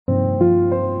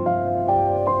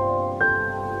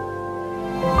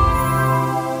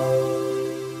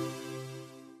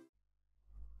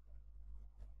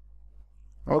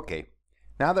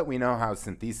Now that we know how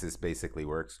synthesis basically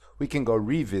works, we can go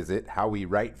revisit how we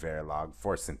write Verilog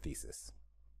for synthesis.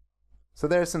 So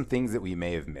there are some things that we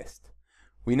may have missed.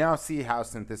 We now see how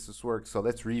synthesis works, so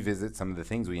let's revisit some of the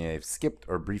things we may have skipped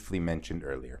or briefly mentioned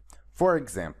earlier. For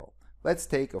example, let's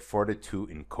take a 4-to-2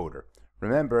 encoder.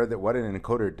 Remember that what an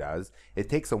encoder does, it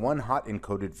takes a one-hot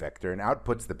encoded vector and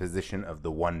outputs the position of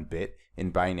the 1 bit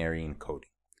in binary encoding.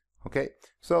 Okay,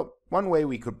 so one way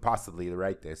we could possibly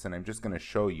write this, and I'm just going to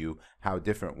show you how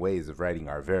different ways of writing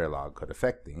our Verilog could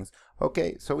affect things.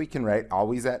 Okay, so we can write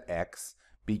always at x,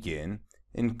 begin,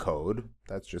 encode,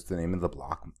 that's just the name of the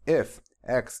block. If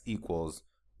x equals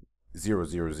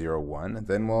 0001,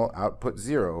 then we'll output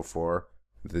 0 for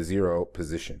the 0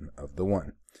 position of the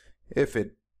 1. If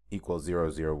it equals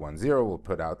 0010, we'll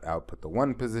output the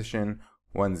 1 position,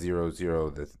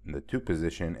 100 the 2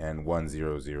 position, and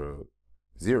 1000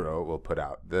 we'll put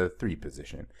out the 3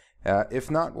 position. If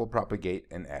not, we'll propagate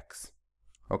an x.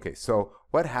 Okay, so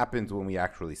what happens when we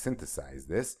actually synthesize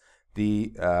this?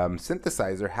 The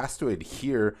synthesizer has to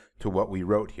adhere to what we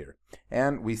wrote here.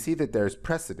 And we see that there's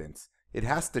precedence. It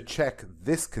has to check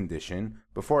this condition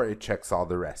before it checks all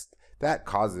the rest. That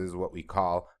causes what we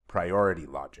call priority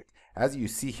logic. As you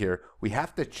see here, we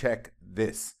have to check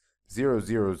this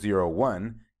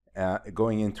 0001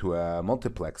 going into a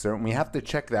multiplexer, and we have to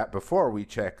check that before we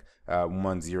check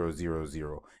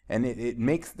 1000. And it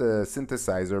makes the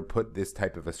synthesizer put this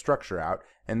type of a structure out,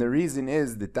 and the reason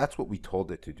is that that's what we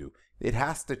told it to do. It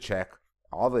has to check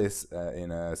all this in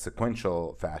a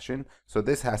sequential fashion, so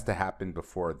this has to happen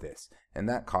before this, and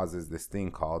that causes this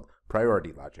thing called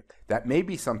priority logic. That may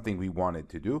be something we wanted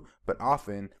to do, but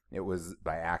often it was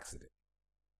by accident.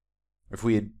 If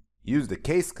we had used a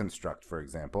case construct, for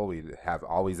example, we'd have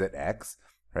always at x,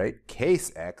 right?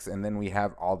 Case x, and then we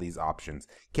have all these options.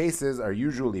 Cases are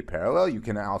usually parallel. You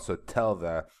can also tell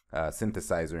the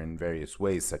synthesizer in various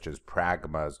ways, such as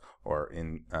pragmas or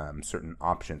in certain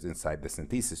options inside the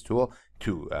synthesis tool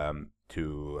to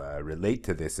relate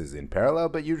to this as in parallel,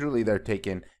 but usually they're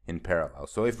taken in parallel.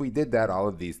 So if we did that, all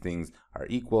of these things are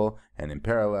equal and in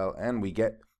parallel, and we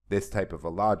get this type of a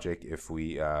logic if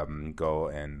we go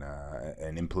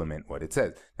and implement what it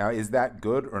says. Now, is that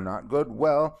good or not good?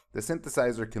 Well, the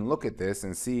synthesizer can look at this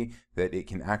and see that it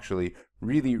can actually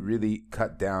really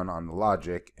cut down on the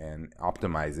logic and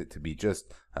optimize it to be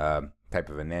just type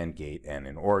of a NAND gate and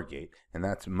an OR gate, and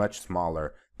that's much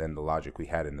smaller than the logic we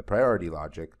had in the priority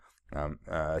logic,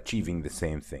 achieving the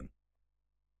same thing.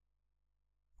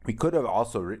 We could have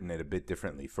also written it a bit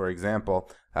differently. For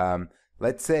example,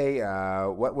 let's say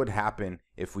what would happen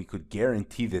if we could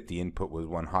guarantee that the input was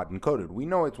one hot encoded. We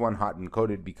know it's one hot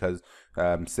encoded because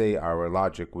say our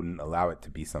logic wouldn't allow it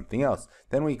to be something else.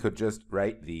 Then we could just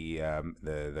write the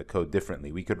code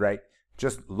differently. We could write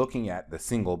just looking at the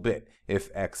single bit,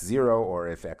 if x0 or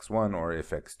if x1 or if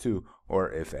x2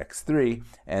 or if x3,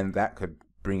 and that could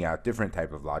bring out different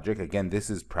type of logic. Again,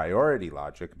 this is priority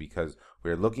logic because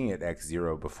we're looking at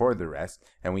x0 before the rest,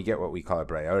 and we get what we call a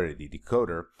priority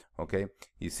decoder. Okay,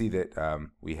 you see that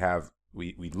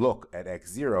we look at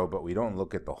x0, but we don't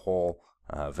look at the whole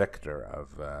vector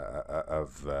of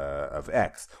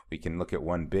x. We can look at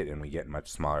one bit and we get much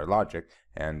smaller logic,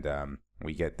 and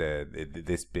we get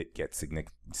this bit gets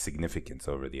significance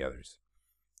over the others.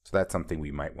 So that's something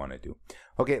we might want to do.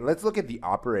 Okay, let's look at the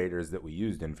operators that we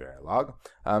used in Verilog.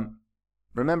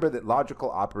 Remember that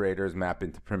logical operators map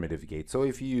into primitive gates. So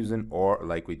if you use an OR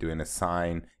like we do in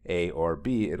assign A or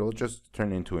B, it'll just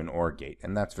turn into an OR gate,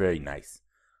 and that's very nice.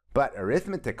 But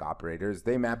arithmetic operators,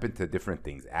 they map into different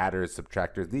things. Adders,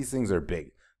 subtractors, these things are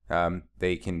big.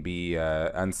 They can be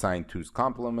unsigned 2's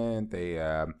complement. They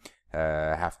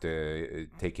have to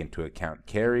take into account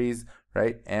carries,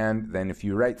 right? And then if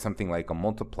you write something like a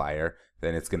multiplier,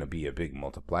 then it's going to be a big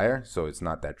multiplier. So it's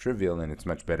not that trivial, and it's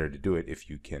much better to do it if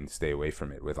you can stay away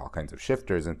from it with all kinds of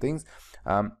shifters and things.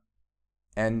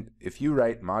 And if you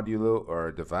write modulo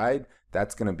or divide,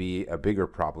 that's going to be a bigger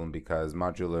problem because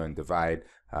modulo and divide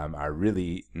are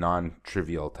really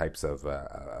non-trivial types of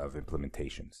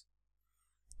implementations.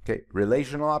 Okay,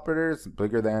 relational operators,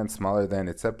 bigger than, smaller than,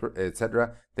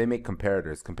 etc. They make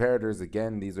comparators. Comparators,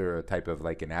 again, these are a type of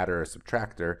like an adder or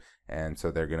subtractor, and so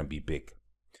they're going to be big.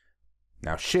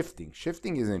 Now shifting.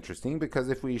 Shifting is interesting because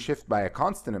if we shift by a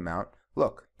constant amount,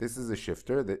 look, this is a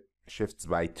shifter that shifts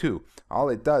by 2. All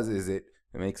it does is it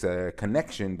makes a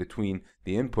connection between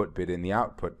the input bit and the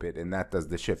output bit, and that does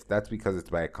the shift. That's because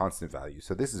it's by a constant value.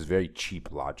 So this is very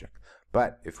cheap logic.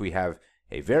 But if we have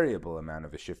a variable amount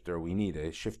of a shifter, we need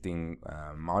a shifting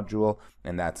module,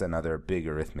 and that's another big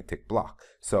arithmetic block.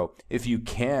 So if you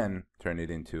can turn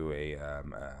it into a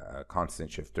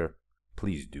constant shifter,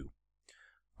 please do.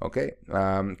 Okay,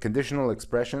 conditional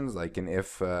expressions like an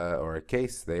if or a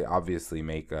case, they obviously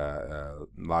make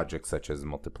logic such as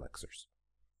multiplexers.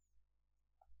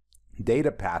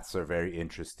 Data paths are very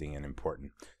interesting and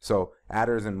important. So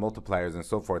adders and multipliers and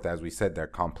so forth, as we said, they're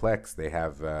complex. They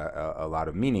have a lot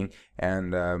of meaning.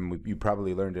 And you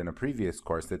probably learned in a previous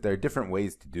course that there are different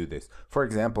ways to do this. For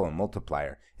example, a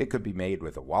multiplier. It could be made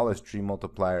with a Wallace tree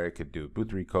multiplier. It could do Booth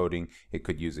recoding. It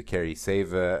could use a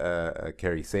carry-save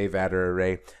adder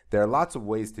array. There are lots of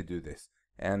ways to do this.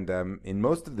 And in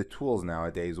most of the tools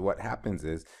nowadays, what happens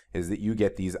is that you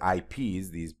get these IPs,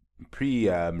 these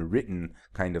pre-written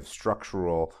kind of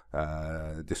structural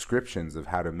descriptions of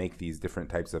how to make these different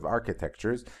types of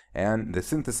architectures, and the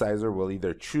synthesizer will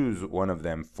either choose one of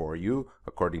them for you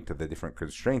according to the different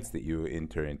constraints that you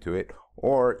enter into it,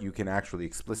 or you can actually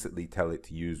explicitly tell it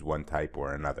to use one type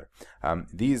or another.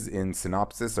 These in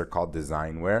Synopsys are called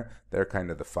designware. They're kind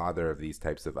of the father of these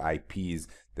types of IPs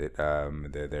that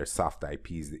they're soft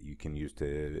IPs that you can use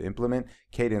to implement.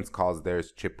 Cadence calls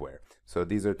theirs chipware. So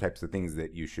these are types of things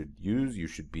that you should use, you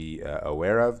should be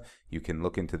aware of. You can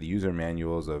look into the user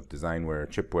manuals of designware,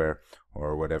 chipware,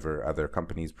 or whatever other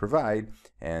companies provide,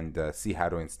 and see how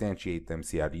to instantiate them,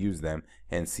 see how to use them,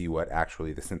 and see what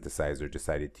actually the synthesizer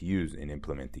decided to use in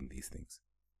implementing these things.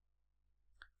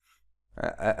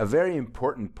 A very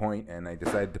important point, and I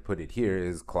decided to put it here,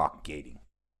 is clock gating.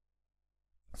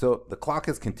 So the clock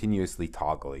is continuously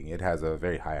toggling. It has a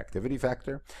very high activity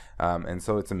factor, and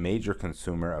so it's a major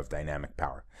consumer of dynamic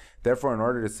power. Therefore, in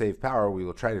order to save power, we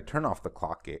will try to turn off the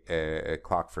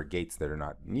clock for gates that are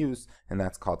not in use, and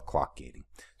that's called clock gating.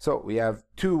 So we have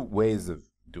two ways of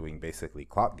doing basically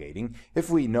clock gating. If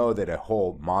we know that a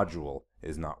whole module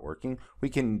is not working, we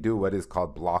can do what is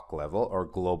called block level or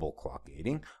global clock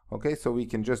gating. Okay, so we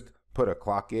can just put a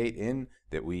clock gate in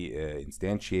that we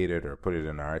instantiated or put it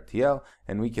in our RTL,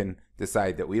 and we can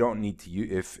decide that we don't need to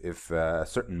use, if a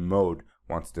certain mode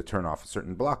wants to turn off a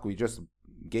certain block, we just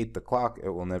gate the clock. It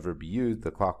will never be used.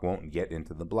 The clock won't get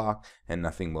into the block, and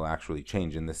nothing will actually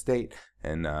change in the state,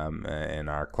 and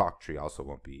our clock tree also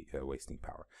won't be wasting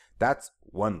power. That's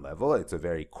one level. It's a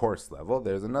very coarse level.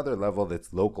 There's another level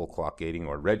that's local clock gating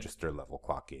or register level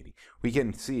clock gating. We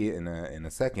can see in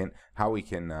a second how we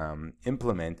can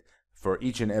implement for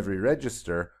each and every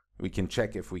register. We can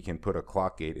check if we can put a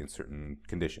clock gate in certain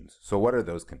conditions. So what are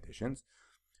those conditions?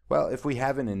 Well, if we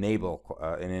have an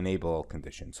enable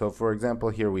condition. So for example,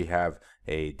 here we have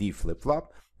a D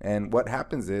flip-flop, and what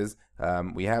happens is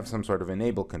we have some sort of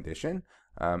enable condition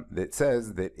that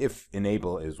says that if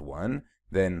enable is 1,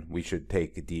 then we should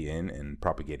take D in and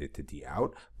propagate it to D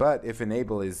out. But if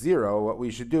enable is 0, what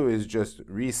we should do is just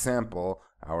resample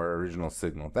our original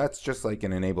signal. That's just like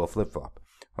an enable flip-flop.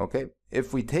 Okay,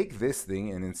 if we take this thing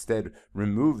and instead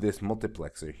remove this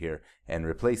multiplexer here and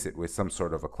replace it with some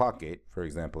sort of a clock gate, for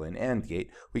example an AND gate,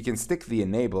 we can stick the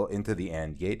enable into the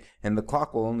AND gate, and the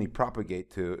clock will only propagate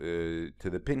to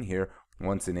the pin here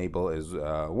once enable is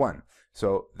 1.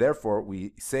 So therefore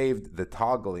we saved the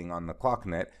toggling on the clock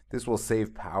net. This will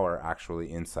save power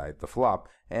actually inside the flop,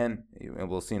 and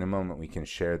we'll see in a moment we can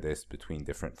share this between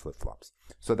different flip-flops.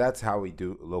 So that's how we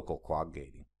do local clock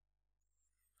gating.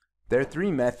 There are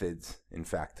 3 methods, in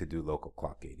fact, to do local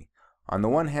clock gating. On the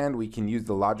one hand, we can use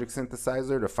the logic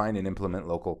synthesizer to find and implement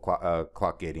local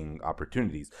clock gating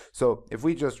opportunities. So if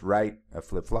we just write a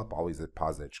flip-flop always at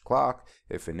pos-edge clock,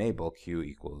 if enable q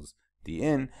equals d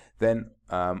in, then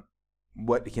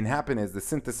what can happen is the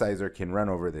synthesizer can run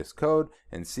over this code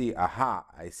and see, aha,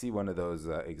 I see one of those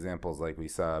examples like we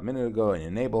saw a minute ago, an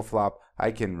enable flop.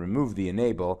 I can remove the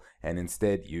enable and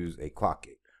instead use a clock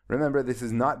gate. Remember, this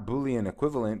is not Boolean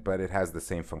equivalent, but it has the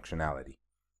same functionality.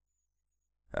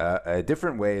 A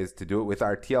different way is to do it with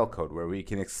RTL code, where we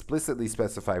can explicitly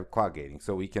specify clock gating.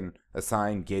 So we can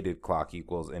assign gated clock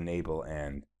equals enable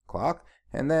and clock,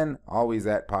 and then always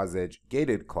at pos-edge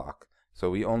gated clock. So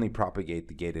we only propagate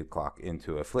the gated clock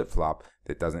into a flip-flop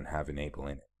that doesn't have enable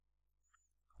in it.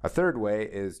 A third way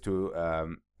is to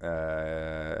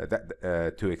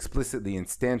explicitly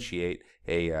instantiate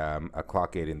a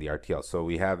clock gate in the RTL. So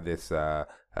we have this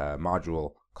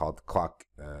module called clock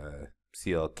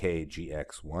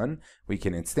CLKGX1. We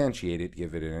can instantiate it,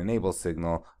 give it an enable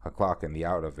signal, a clock, and the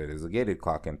out of it is a gated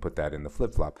clock, and put that in the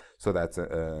flip-flop. So that's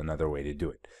another way to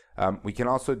do it. We can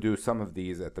also do some of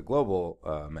these at the global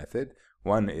method.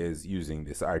 One is using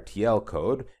this RTL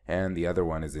code, and the other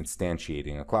one is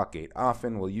instantiating a clock gate.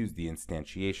 Often we'll use the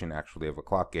instantiation actually of a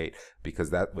clock gate, because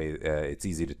that way it's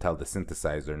easy to tell the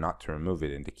synthesizer not to remove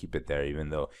it and to keep it there, even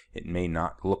though it may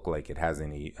not look like it has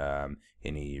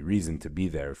any reason to be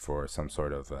there for some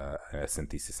sort of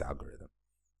synthesis algorithm.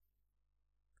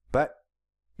 But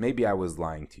maybe I was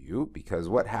lying to you, because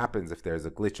what happens if there's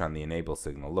a glitch on the enable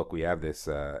signal? Look, we have this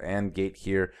AND gate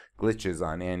here. Glitches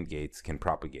on AND gates can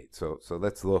propagate. So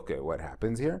let's look at what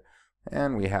happens here.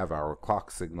 And we have our clock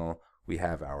signal, we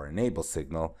have our enable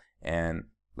signal, and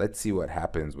let's see what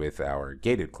happens with our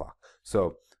gated clock.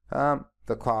 So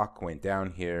the clock went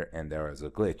down here, and there was a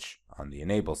glitch on the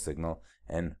enable signal,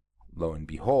 and lo and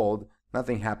behold,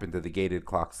 nothing happened to the gated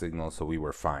clock signal, so we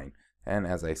were fine. And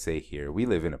as I say here, we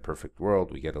live in a perfect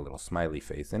world. We get a little smiley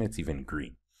face, and it's even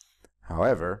green.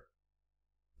 However,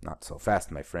 not so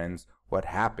fast, my friends. What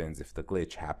happens if the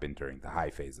glitch happened during the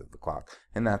high phase of the clock?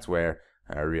 And that's where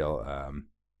a real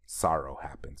sorrow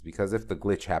happens, because if the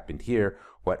glitch happened here,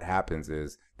 what happens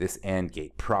is this AND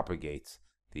gate propagates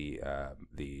the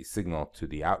signal to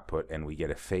the output, and we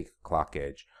get a fake clock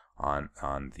edge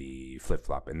on the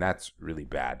flip-flop, and that's really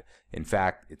bad. In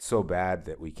fact, it's so bad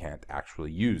that we can't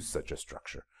actually use such a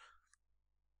structure.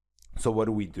 So what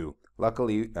do?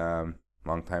 Luckily,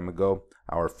 long time ago,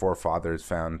 our forefathers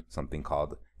found something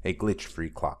called a glitch-free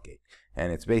clock gate,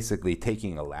 and it's basically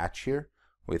taking a latch here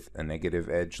with a negative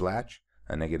edge latch,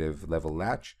 a negative level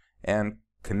latch, and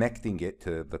connecting it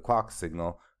to the clock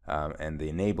signal, and the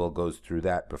enable goes through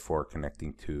that before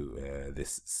connecting to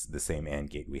the same AND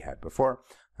gate we had before.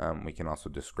 We can also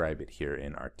describe it here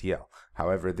in RTL.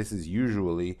 However, this is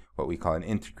usually what we call an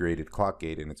integrated clock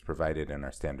gate, and it's provided in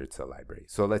our standard cell library.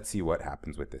 So let's see what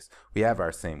happens with this. We have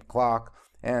our same clock,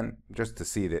 and just to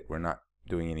see that we're not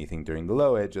doing anything during the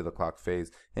low edge of the clock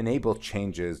phase, enable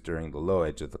changes during the low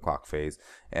edge of the clock phase.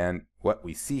 And what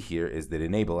we see here is that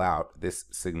enable out, this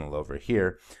signal over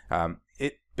here,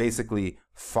 it basically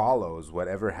follows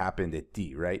whatever happened at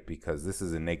D, right? Because this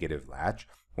is a negative latch.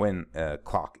 When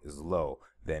clock is low,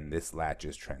 then this latch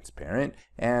is transparent,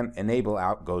 and enable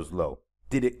out goes low.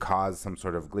 Did it cause some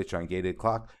sort of glitch on gated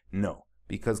clock? No,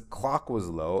 because clock was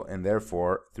low, and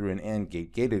therefore through an AND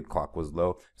gate, gated clock was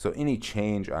low, so any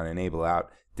change on enable out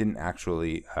didn't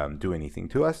actually do anything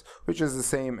to us, which is the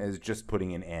same as just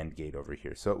putting an AND gate over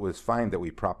here. So it was fine that we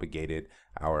propagated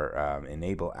our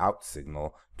enable out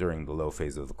signal during the low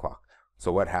phase of the clock.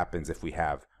 So what happens if we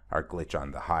have our glitch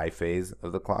on the high phase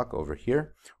of the clock over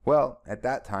here? Well, at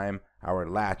that time, our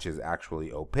latch is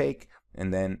actually opaque,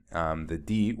 and then the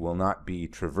D will not be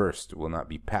traversed, will not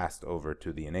be passed over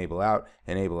to the enable out.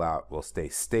 Enable out will stay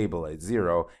stable at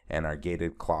 0, and our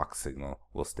gated clock signal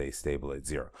will stay stable at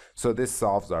 0. So this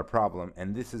solves our problem,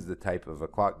 and this is the type of a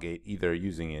clock gate, either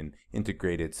using an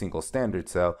integrated single standard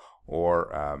cell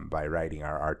or by writing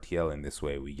our RTL in this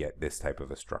way, we get this type of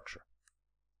a structure.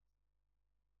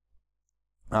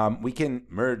 We can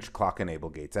merge clock enable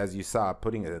gates. As you saw,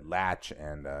 putting a latch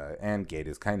and AND gate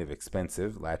is kind of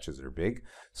expensive. Latches are big.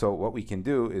 So what we can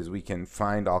do is we can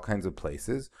find all kinds of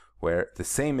places where the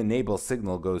same enable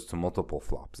signal goes to multiple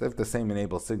flops. If the same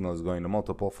enable signal is going to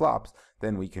multiple flops,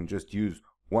 then we can just use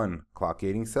one clock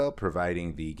gating cell,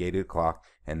 providing the gated clock,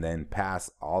 and then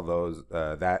pass all those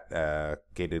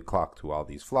gated clock to all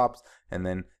these flops, and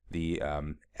then the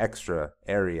extra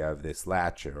area of this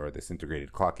latch or this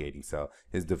integrated clock gating cell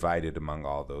is divided among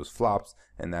all those flops,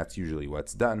 and that's usually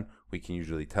what's done. We can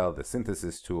usually tell the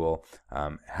synthesis tool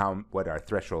what our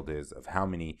threshold is of how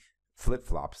many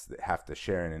flip-flops that have to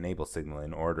share an enable signal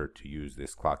in order to use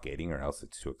this clock gating, or else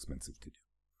it's too expensive to do.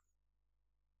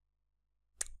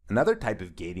 Another type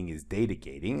of gating is data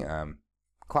gating.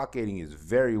 Clock gating is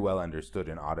very well understood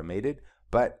and automated,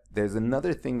 but there's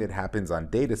another thing that happens on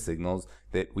data signals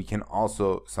that we can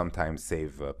also sometimes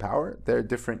save power. There are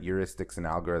different heuristics and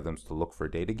algorithms to look for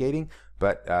data gating,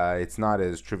 but it's not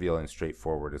as trivial and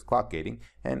straightforward as clock gating,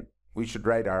 and we should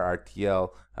write our RTL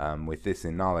with this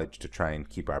in knowledge to try and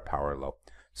keep our power low.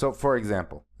 So for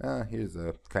example, here's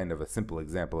a kind of a simple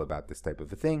example about this type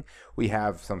of a thing. We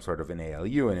have some sort of an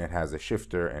ALU, and it has a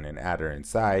shifter and an adder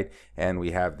inside, and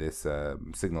we have this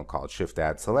signal called shift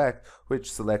add select, which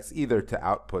selects either to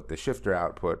output the shifter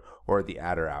output or the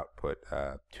adder output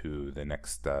to the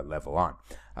next level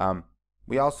on.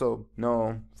 We also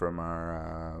know from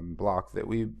our block that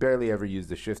we barely ever use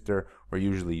the shifter. We're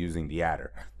usually using the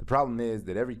adder. The problem is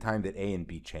that every time that A and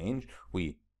B change,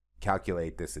 we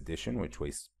calculate this addition, which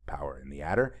wastes power in the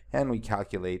adder, and we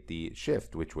calculate the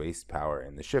shift, which wastes power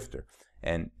in the shifter.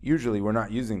 And usually we're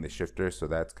not using the shifter, so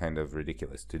that's kind of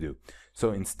ridiculous to do. So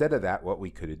instead of that, what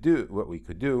we could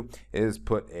do is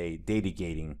put a data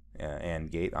gating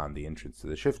AND gate on the entrance to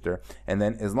the shifter, and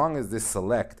then as long as this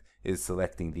select is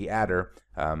selecting the adder,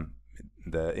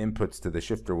 the inputs to the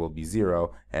shifter will be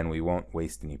 0, and we won't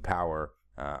waste any power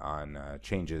on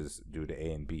changes due to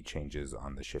A and B changes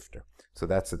on the shifter. So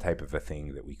that's the type of a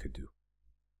thing that we could do.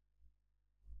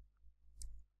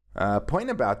 Point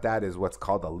about that is what's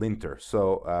called a linter.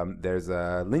 So there's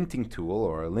a linting tool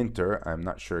or a linter. I'm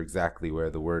not sure exactly where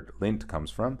the word lint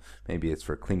comes from. Maybe it's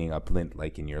for cleaning up lint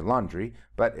like in your laundry,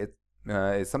 but it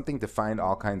is something to find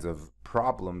all kinds of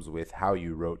problems with how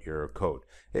you wrote your code.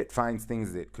 It finds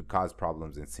things that could cause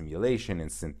problems in simulation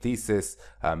and synthesis,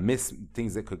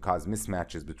 things that could cause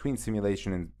mismatches between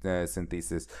simulation and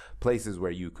synthesis, places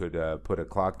where you could put a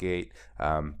clock gate,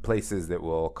 places that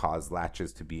will cause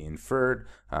latches to be inferred,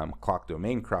 clock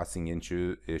domain crossing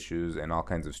issues, and all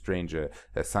kinds of strange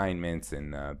assignments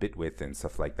and bit width and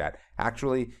stuff like that.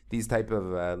 Actually, these type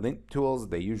of lint tools,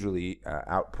 they usually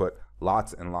output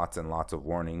lots and lots and lots of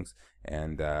warnings,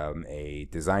 and a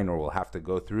designer will have to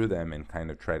go through them and kind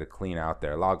of try to clean out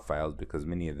their log files, because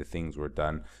many of the things were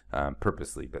done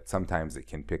purposely, but sometimes it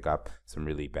can pick up some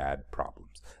really bad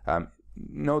problems.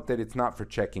 Note that it's not for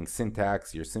checking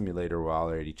syntax. Your simulator will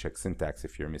already check syntax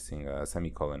if you're missing a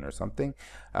semicolon or something.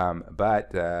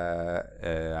 But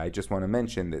I just want to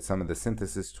mention that some of the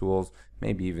synthesis tools,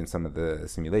 maybe even some of the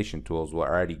simulation tools, will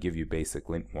already give you basic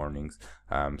lint warnings,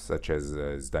 such as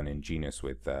is done in Genus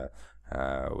with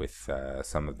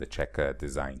some of the check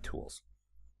design tools.